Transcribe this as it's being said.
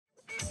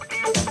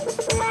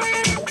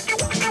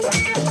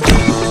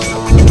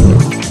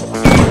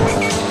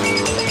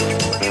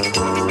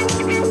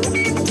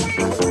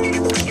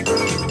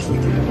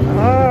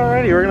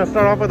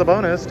off with a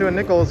bonus, doing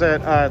nickels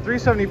at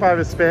 $3.75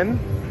 a spin.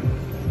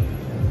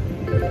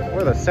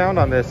 Where the sound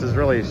on this is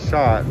really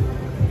shot.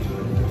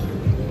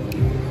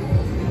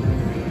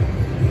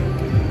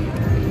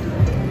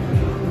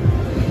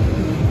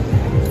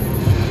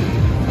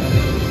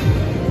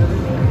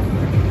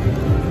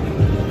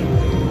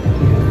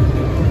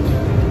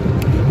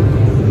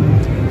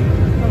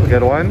 That was a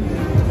good one.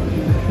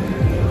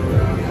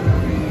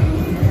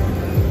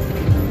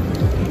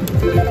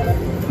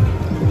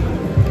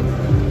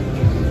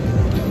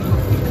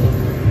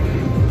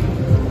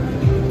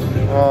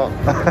 Well,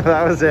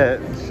 that was it.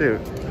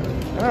 Shoot.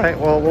 All right,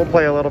 well, we'll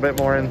play a little bit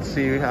more and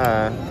see.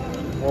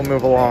 We'll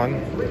move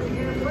along.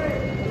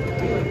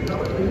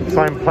 So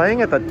I'm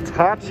playing at the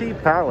Tachi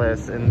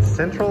Palace in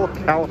Central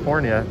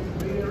California.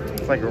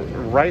 It's like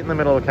right in the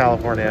middle of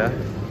California.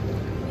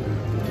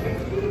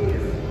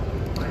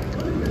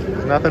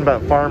 There's nothing but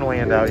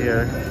farmland out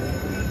here.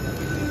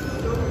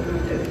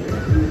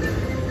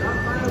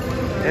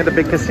 And a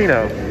big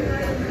casino.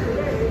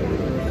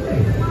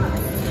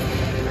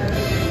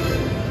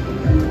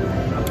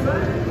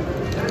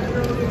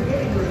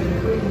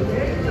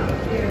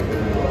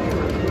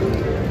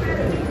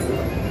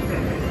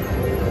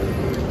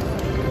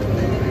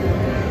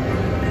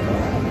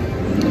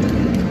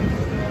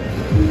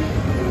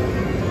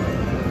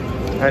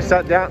 I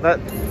sat down,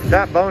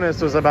 that bonus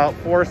was about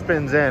 4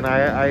 spins in.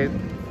 I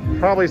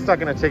probably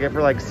stuck in a ticket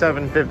for like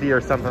 $7.50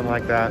 or something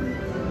like that.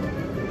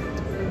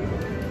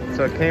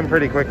 So it came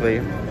pretty quickly.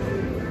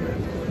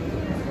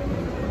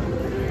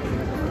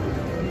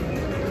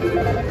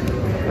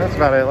 That's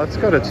about it. Let's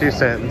go to 2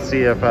 cent and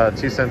see if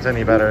 2 cent's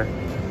any better.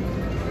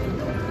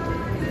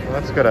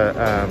 Let's go to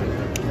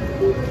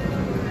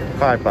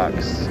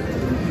 $5.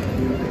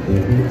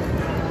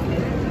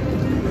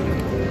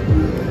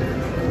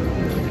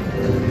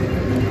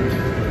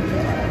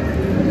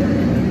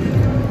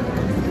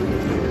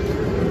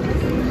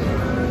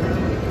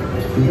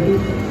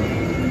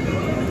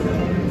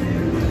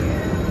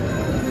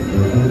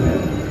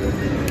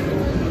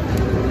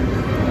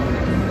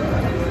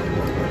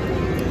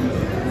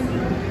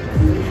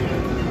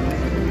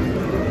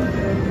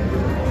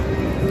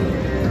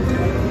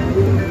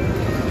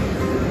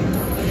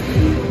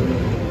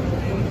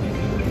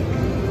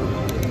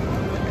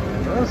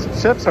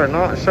 Those chips are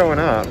not showing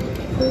up.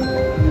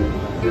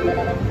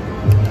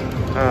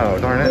 Oh,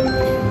 darn it.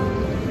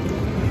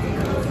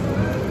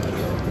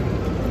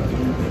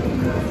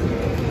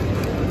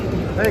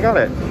 There, you got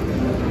it.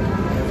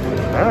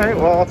 Alright,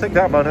 well, I'll take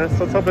that bonus.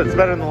 Let's hope it's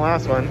better than the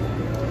last one.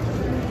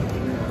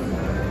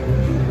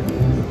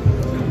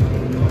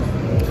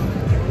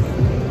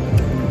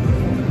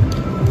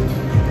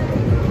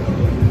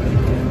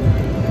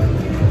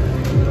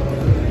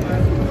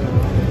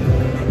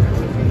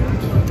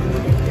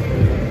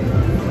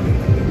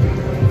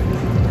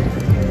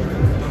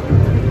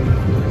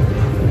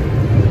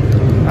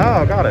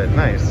 Oh, got it.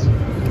 Nice.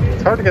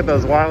 It's hard to get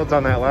those wilds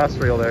on that last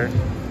reel there.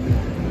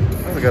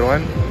 That was a good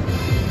one.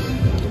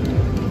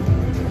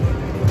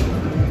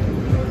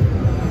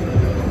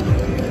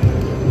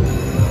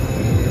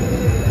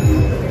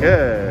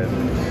 Good.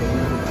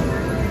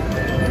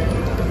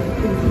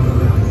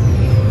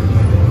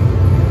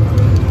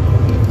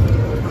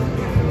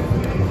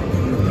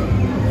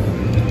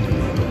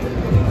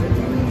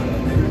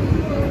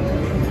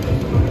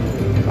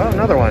 Oh,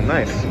 another one.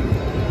 Nice.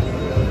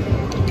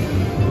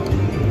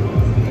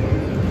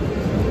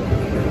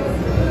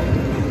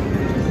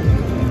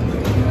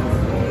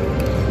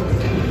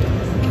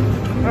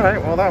 All right,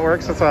 well, that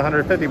works. That's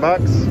 $150.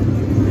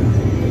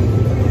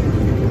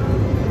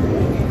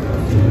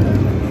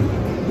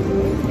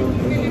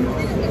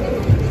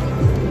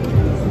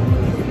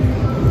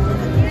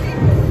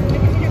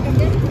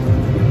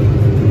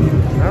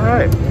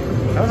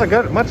 That was a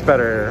good, much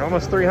better,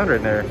 almost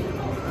 300 there.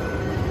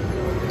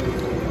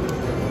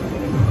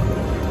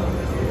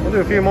 We'll do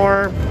a few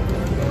more.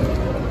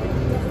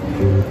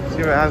 See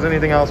if it has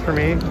anything else for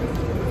me.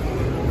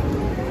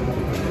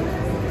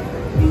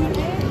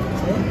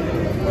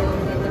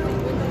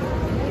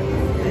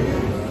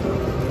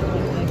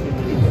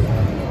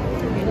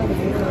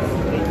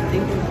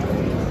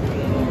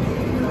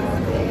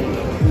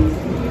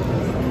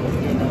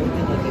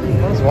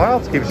 Those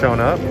wilds keep showing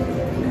up.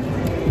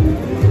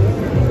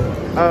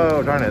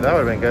 Oh, darn it, that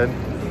would have been good.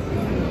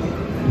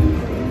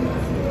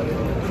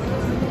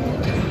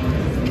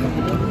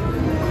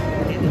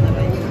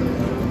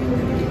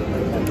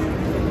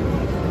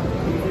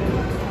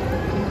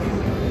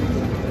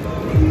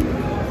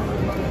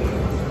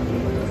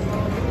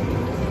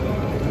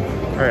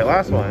 All right,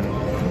 last one.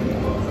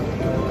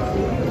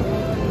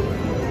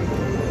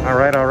 All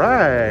right,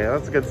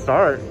 that's a good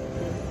start.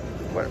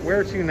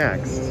 Where to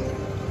next?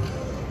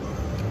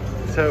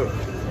 So,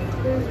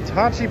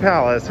 Tachi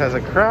Palace has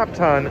a crap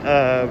ton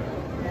of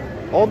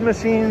old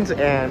machines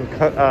and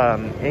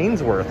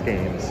Ainsworth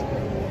games.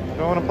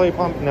 Do I want to play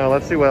Pump? No,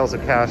 let's do Whales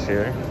of Cash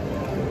here.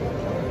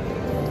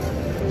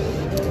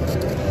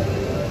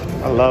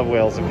 I love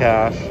Whales of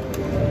Cash.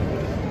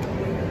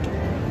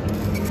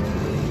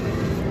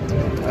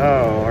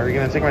 Oh, are you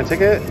going to take my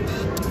ticket?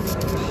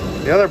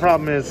 The other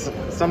problem is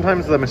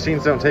sometimes the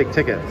machines don't take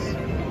tickets.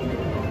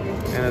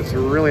 And it's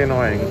really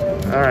annoying.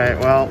 All right,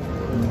 well,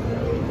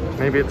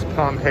 maybe it's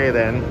Pompeii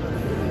then.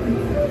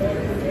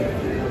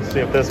 Let's see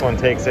if this one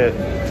takes it.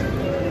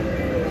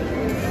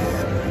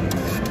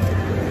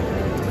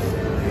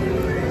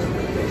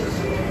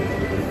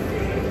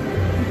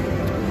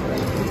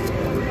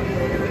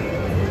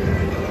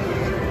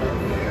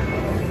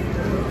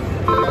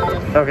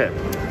 Okay,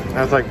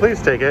 I was like,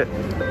 please take it.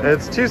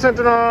 It's 2 cents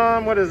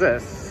on, what is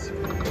this?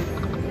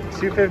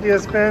 $2.50 a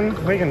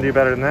spin? We can do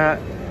better than that.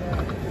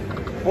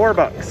 $4.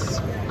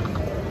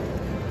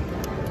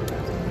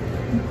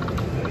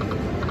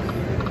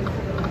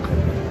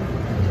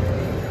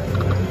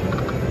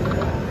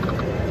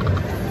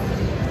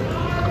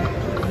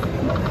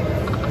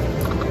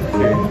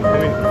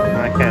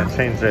 I can't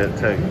change it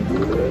to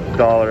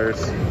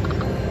dollars.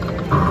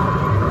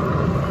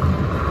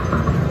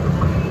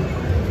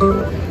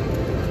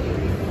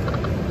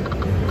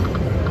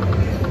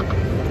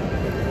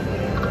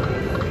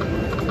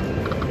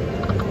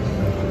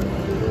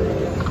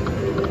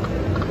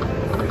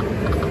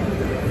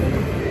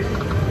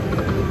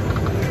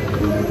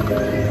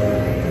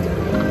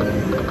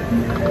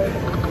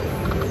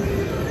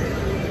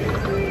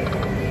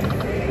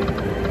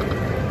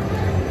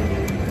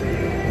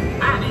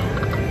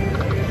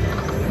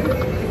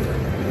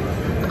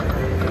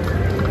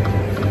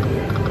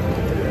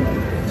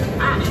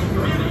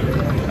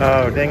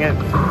 Oh, dang it.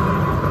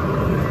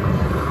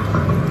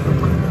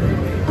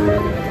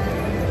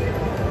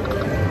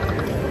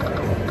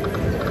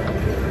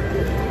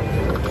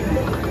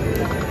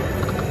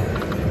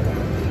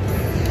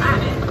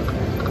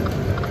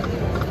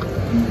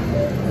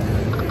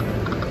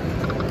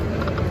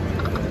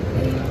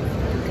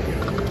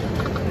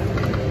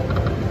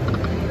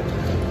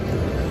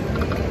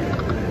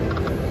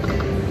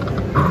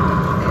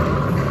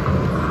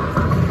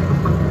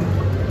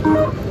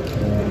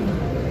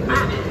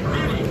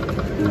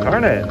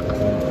 Darn it.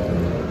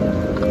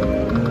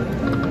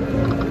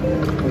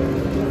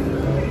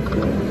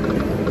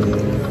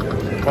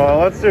 Well,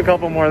 let's do a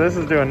couple more. This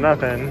is doing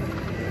nothing.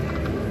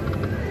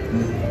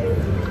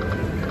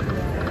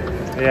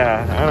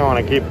 Yeah, I don't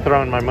want to keep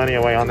throwing my money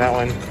away on that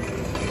one.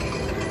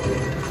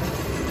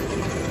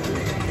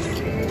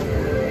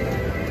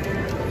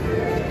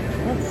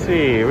 Let's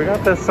see, we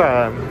got this,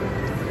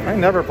 I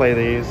never play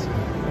these.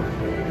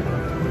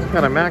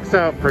 Got a maxed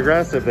out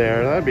progressive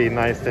there. That'd be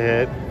nice to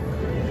hit.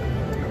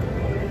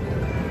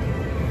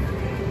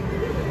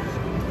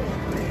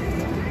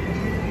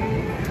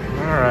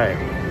 All right.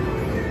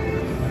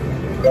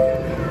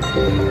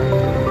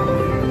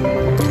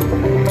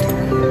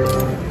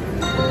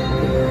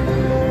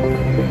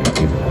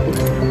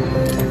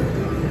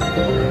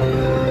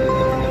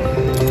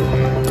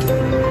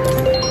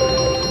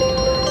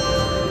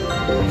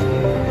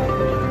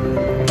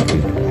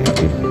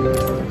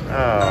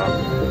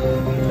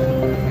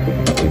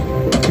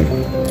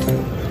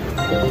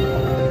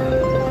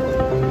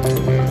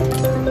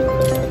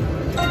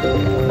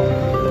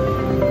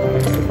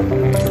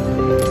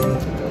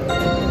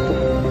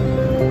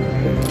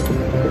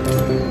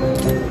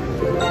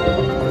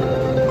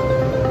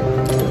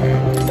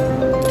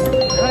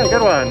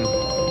 Good one.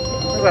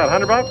 What's that,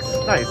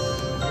 $100? Nice.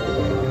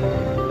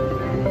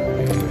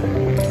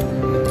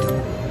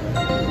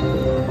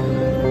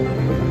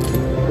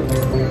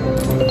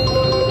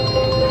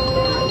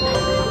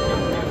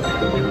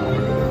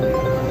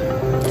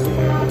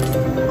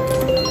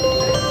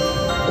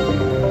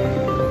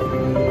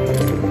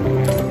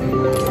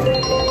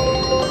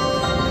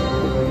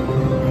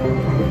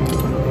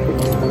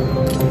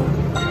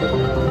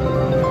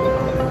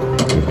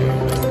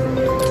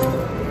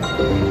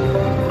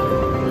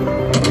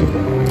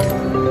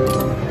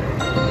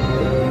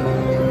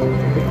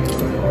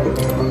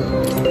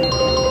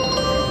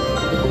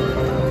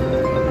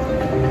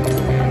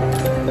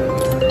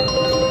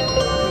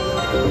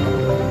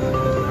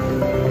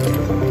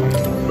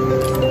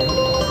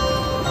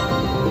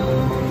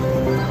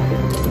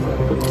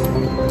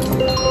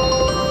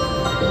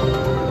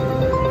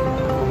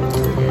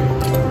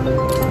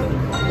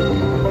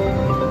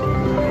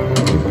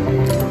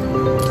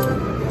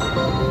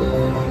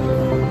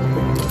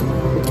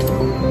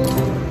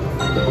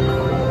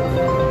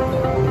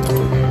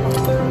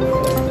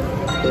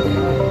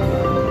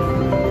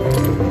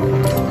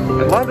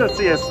 I'd love to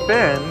see a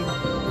spin.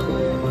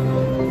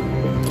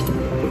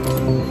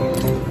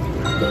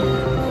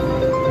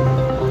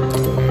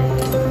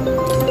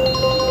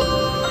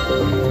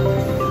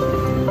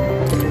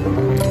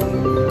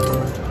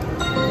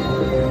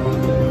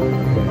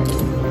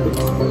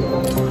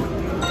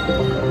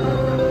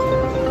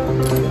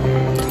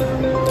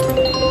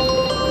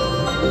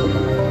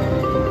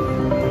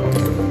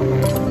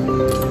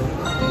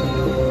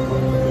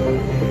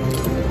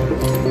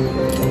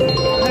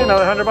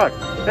 Another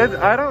 $100.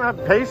 I don't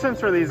have patience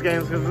for these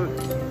games because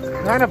it's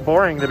kind of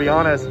boring, to be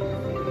honest.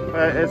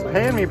 But it's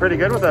paying me pretty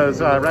good with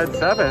those red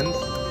 7s.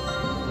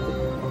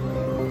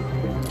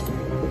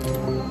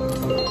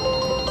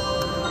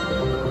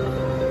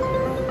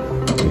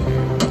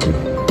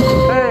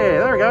 Hey,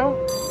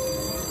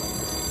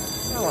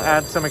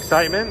 add some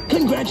excitement.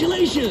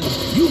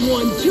 Congratulations! You've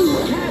won 2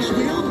 cash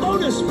wheel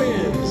bonus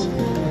spins!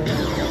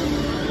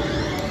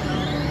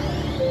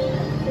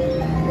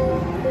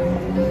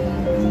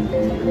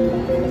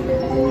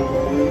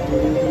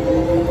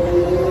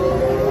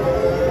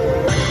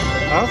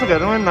 That was a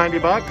good one, 90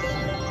 bucks.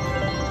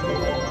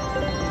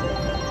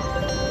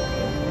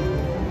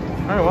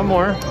 All right, one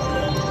more.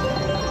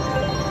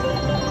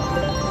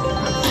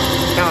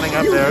 Counting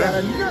up there.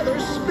 Got another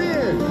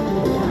spin!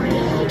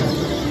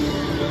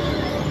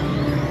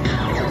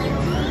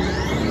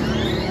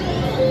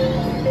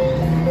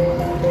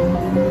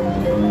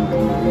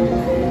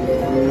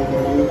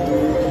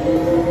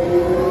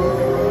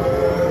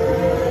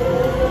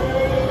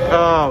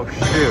 Oh,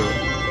 shoot.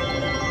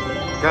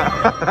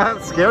 God,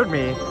 that scared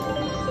me.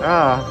 Oh,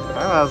 I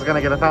thought I was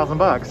gonna get 1,000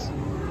 bucks.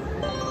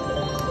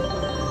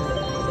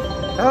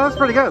 Oh, that's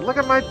pretty good. Look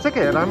at my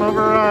ticket. I'm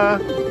over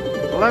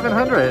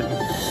 1,100.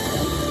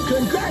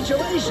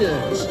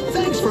 Congratulations!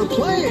 Thanks for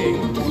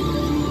playing!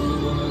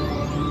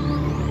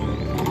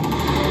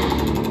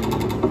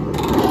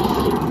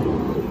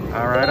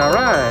 All right.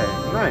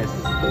 Nice.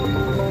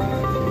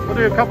 We'll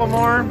do a couple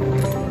more.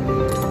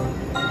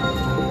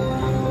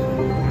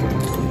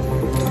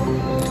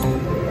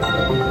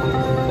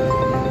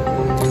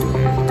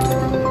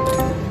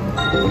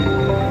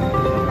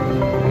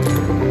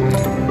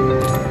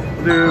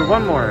 Do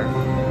one more.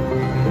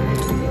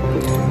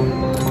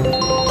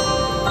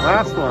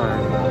 Last one.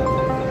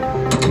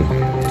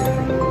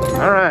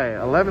 All right,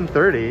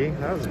 11:30.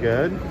 That was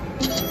good.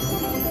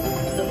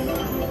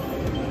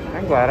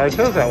 I'm glad I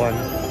chose that one.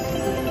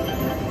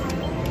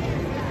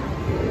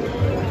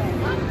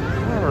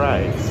 All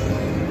right.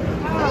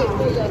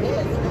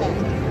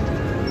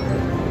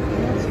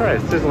 Let's try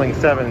sizzling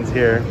sevens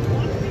here. See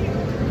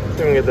if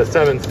we can get the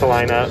sevens to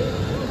line up.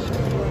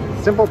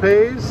 Simple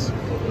pays.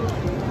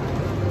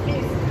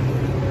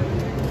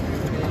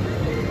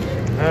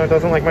 No, it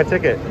doesn't like my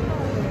ticket.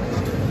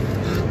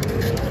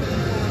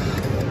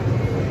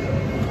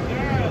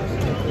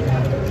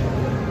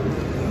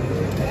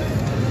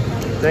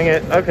 Dang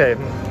it. Okay.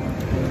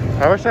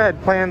 I wish I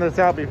had planned this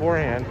out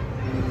beforehand.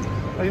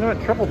 Oh, you know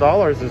what? Triple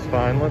dollars is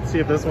fun. Let's see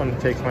if this one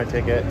takes my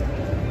ticket.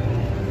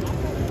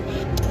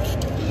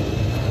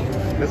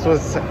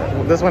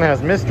 This one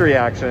has mystery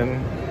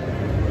action.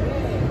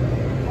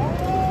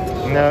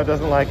 No, it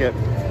doesn't like it.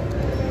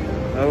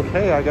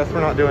 Okay, I guess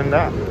we're not doing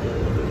that.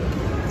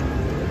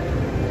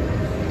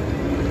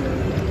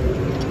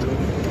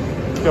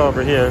 Let's go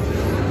over here.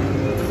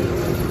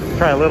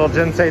 Try a little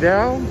Jinsei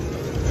down.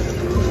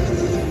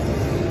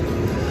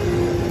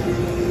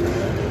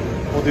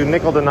 We'll do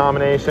nickel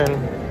denomination.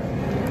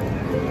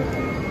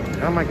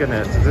 Oh my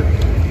goodness, is it?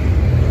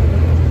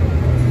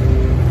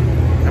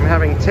 I'm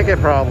having ticket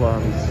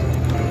problems.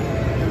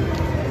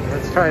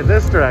 Let's try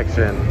this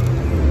direction.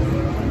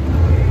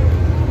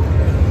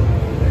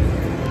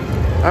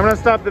 I'm gonna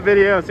stop the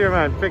video, see if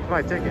I can fix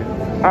my ticket.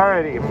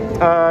 Alrighty,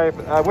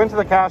 I went to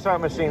the cash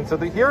out machine. So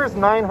here is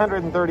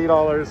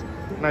 $930,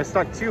 and I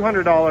stuck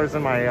 $200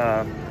 in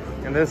my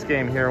in this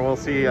game here. We'll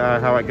see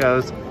how it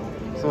goes.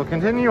 So we'll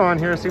continue on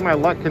here, see my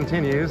luck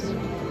continues.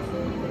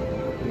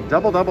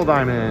 Double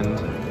diamond.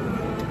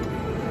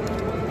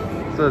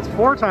 So it's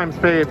 4 times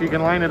pay if you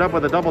can line it up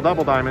with a double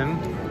diamond.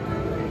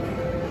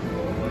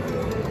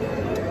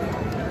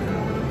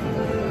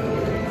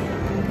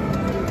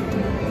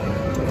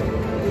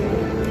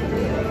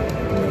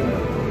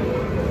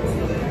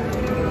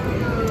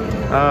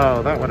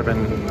 Oh, that would have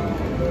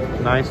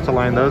been nice to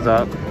line those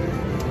up.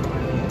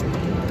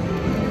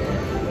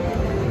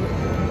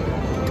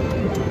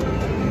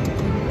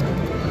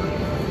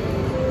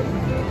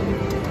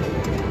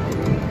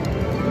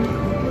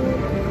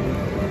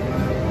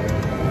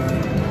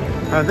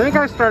 I think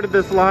I started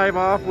this live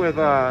off with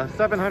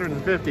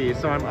 750,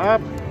 so I'm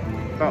up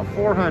about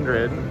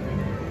 400.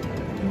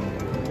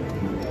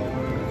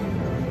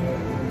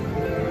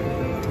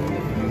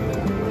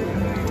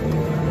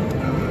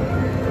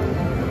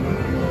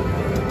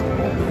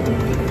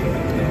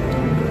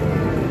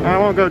 I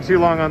won't go too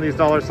long on these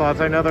dollar slots.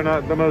 I know they're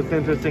not the most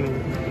interesting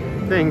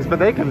things, but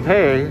they can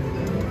pay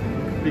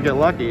if you get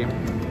lucky.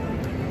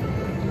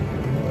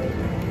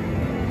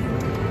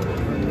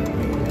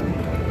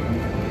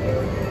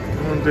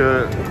 I'm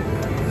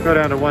gonna go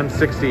down to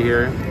 160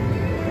 here.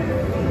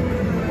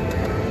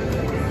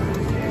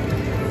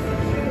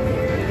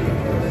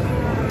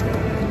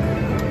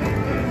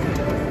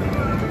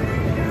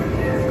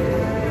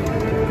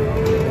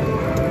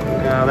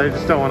 Yeah, they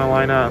just don't want to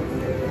line up.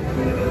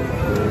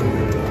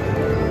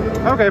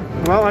 Okay,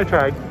 well, I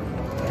tried.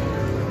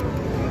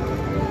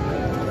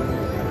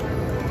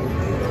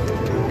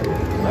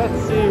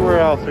 Let's see where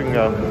else we can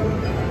go.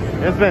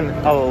 It's been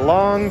a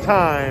long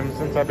time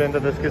since I've been to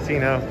this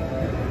casino.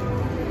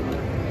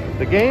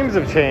 The games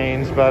have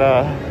changed, but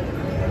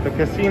the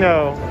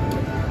casino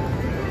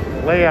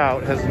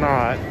layout has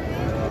not.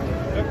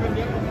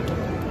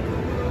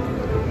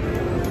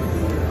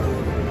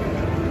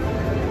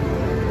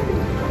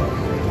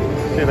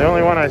 See, the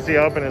only one I see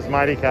open is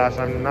Mighty Cash.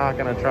 I'm not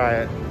gonna try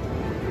it.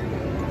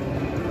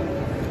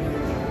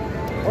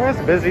 Well, it's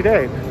a busy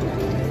day.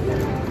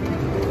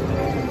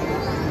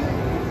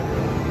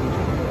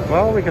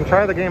 Well, we can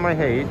try the game I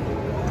hate.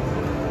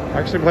 I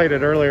actually played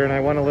it earlier and I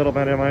won a little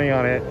bit of money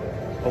on it,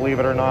 believe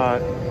it or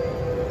not.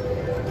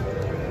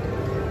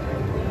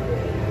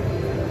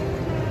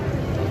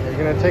 Are you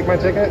gonna take my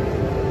ticket?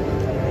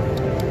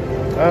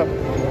 Oh,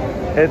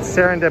 it's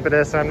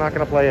serendipitous. I'm not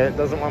gonna play it.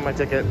 Doesn't want my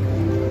ticket.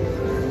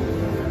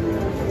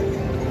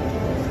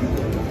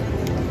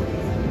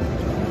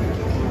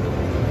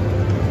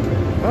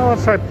 Well,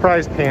 let's try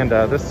Prize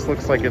Panda. This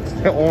looks like it's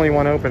the only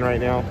one open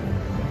right now.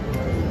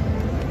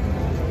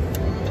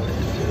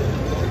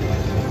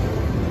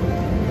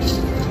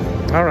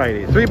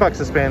 Alrighty, $3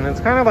 a spin. It's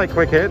kind of like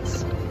quick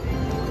hits.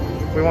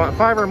 We want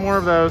 5 or more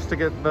of those to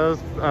get those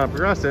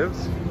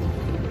progressives.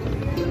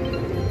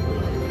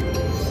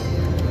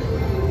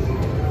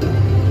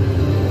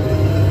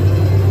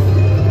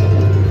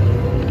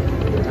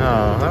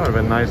 Oh, that would have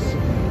been nice.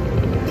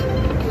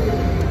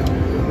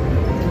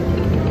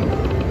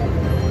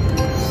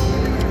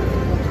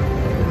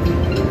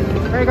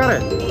 Hey, got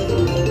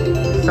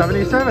it.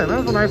 77. That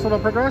was a nice little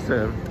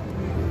progressive.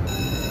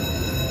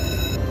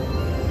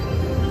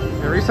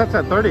 It resets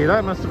at 30.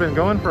 That must have been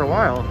going for a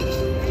while.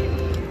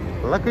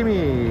 Lucky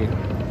me.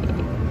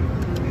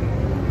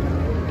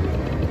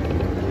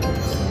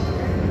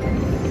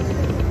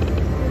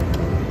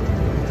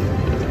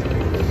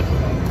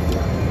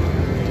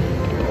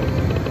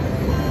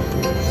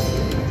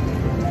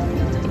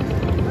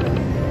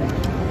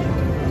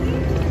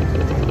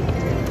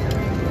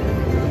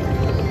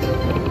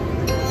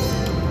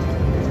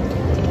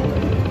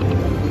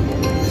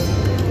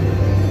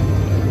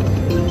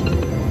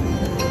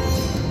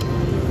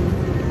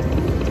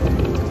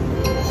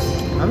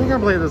 I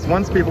played this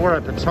once before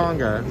at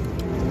Pachanga.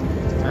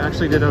 I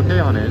actually did okay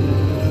on it.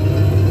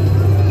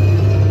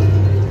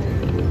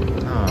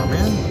 Oh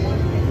man.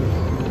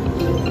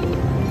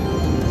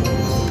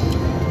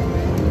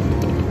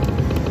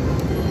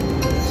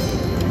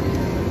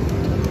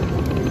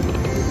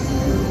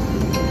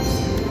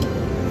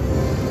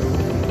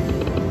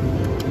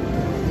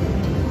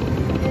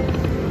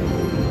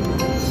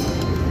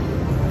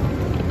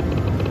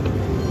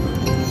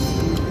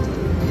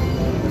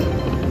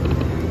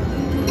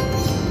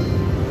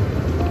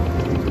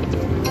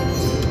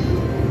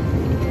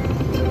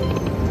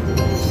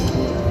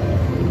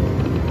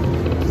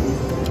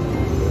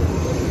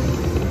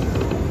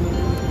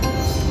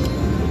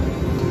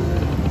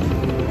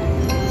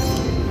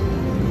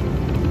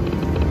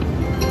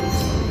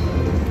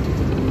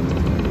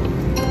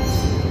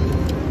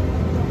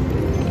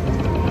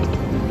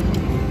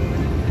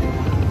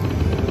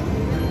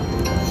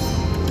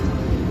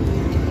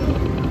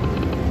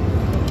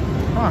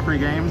 Free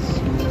games.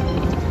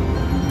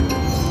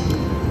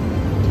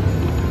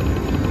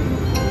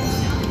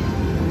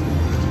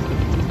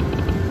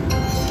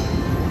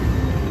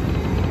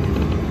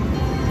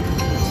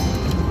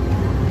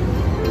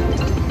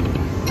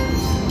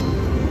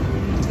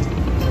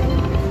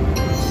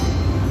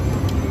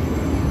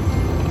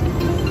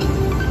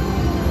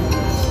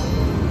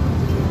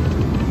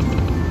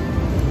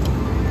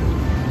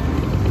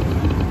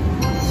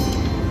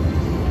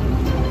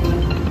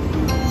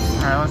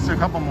 All right, let's do a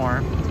couple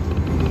more.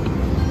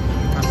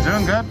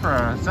 Doing good for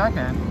a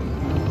second.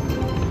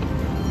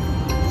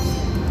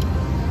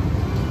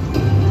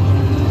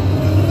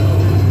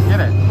 Get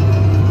it.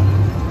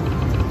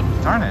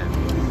 Darn it.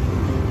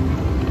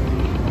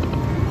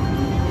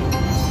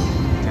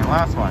 And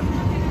last one.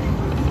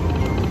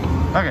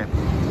 Okay.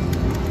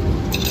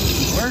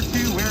 Where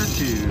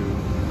to?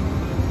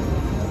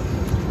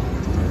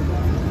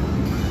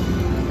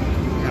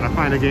 Gotta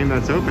find a game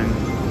that's open.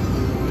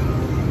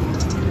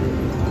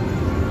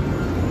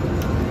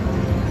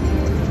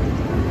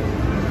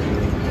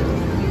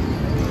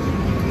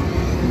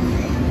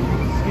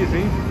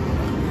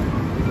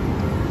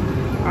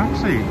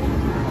 Actually,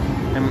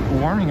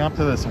 I'm warming up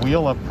to this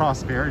Wheel of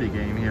Prosperity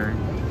game here.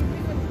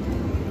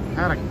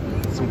 Had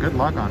some good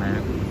luck on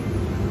it.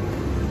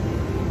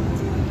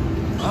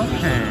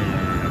 Okay,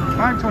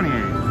 528.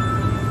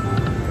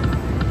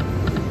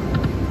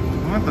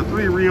 I want the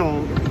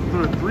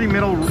three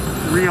middle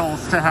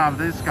reels to have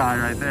this guy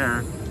right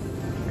there,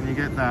 and you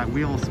get that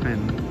wheel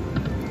spin.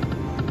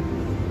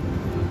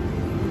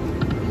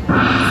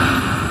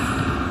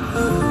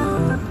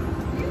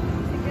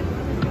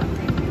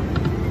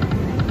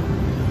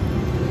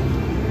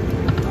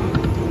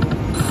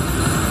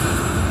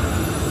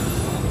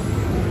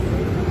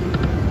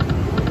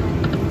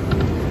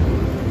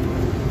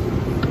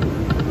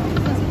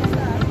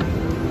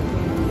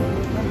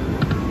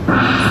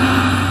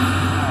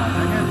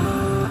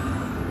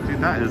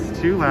 That is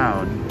too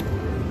loud.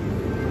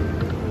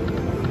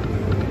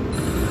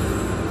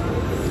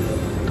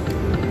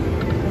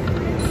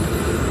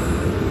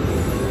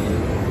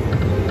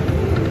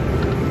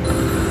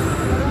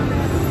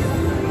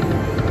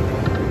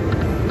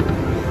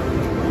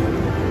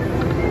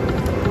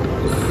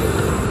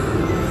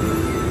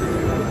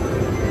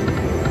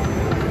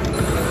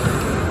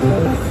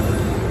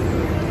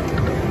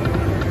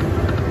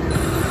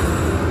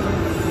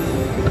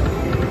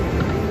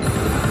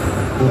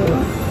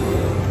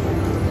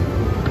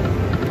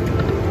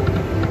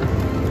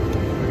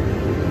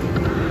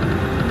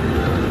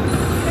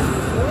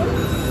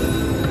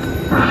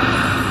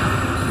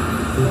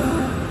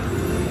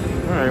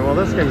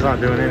 Chicken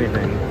not doing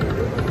anything.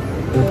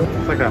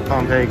 It's like that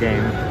Pompeii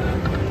game.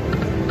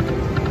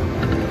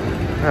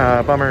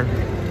 Bummer.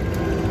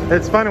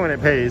 It's fun when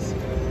it pays.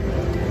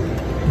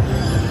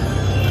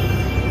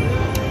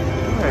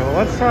 Alright, well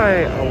let's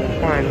try,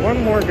 find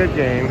one more good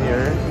game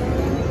here.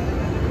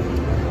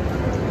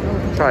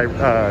 Let's try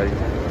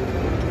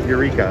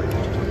Eureka.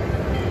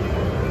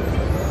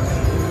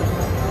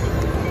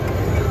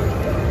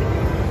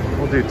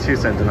 We'll do 2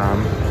 cent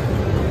denom.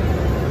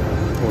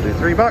 We'll do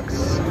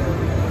 $3.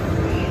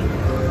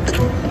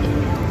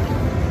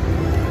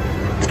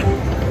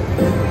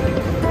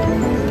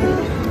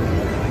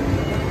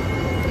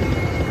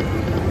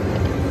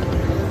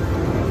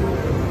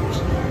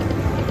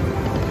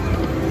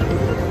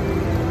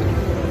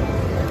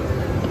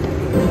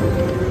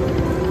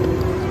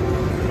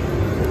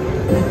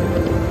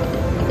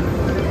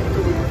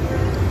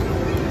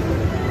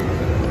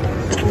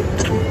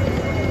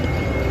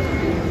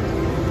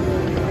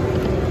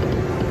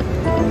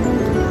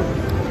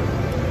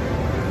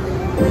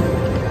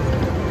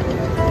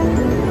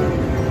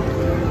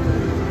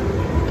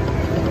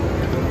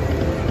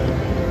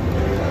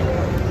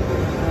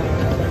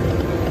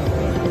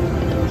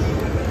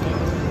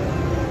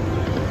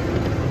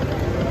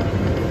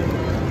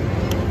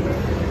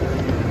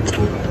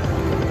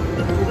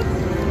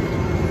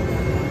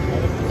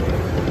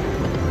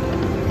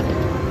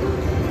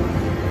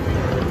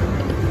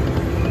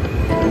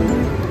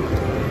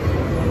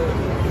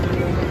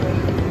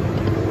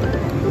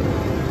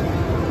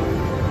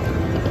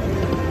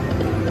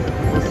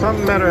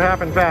 Something better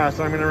happen fast,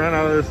 so I'm gonna run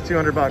out of this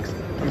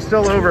 $200. I'm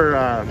still over,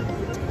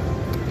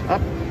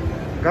 up,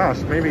 gosh,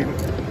 maybe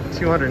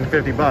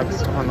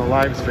 $250 on the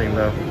live stream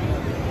though.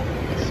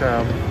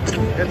 So,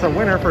 it's a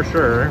winner for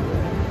sure.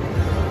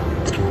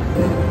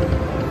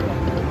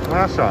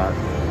 Last shot.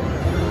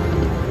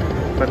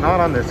 But not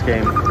on this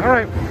game.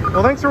 Alright,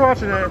 well thanks for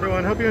watching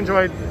everyone. Hope you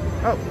enjoyed.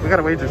 Oh, we got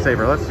a wager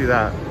saver. Let's do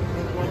that.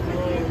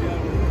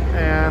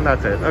 And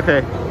that's it.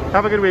 Okay,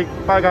 have a good week.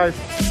 Bye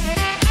guys.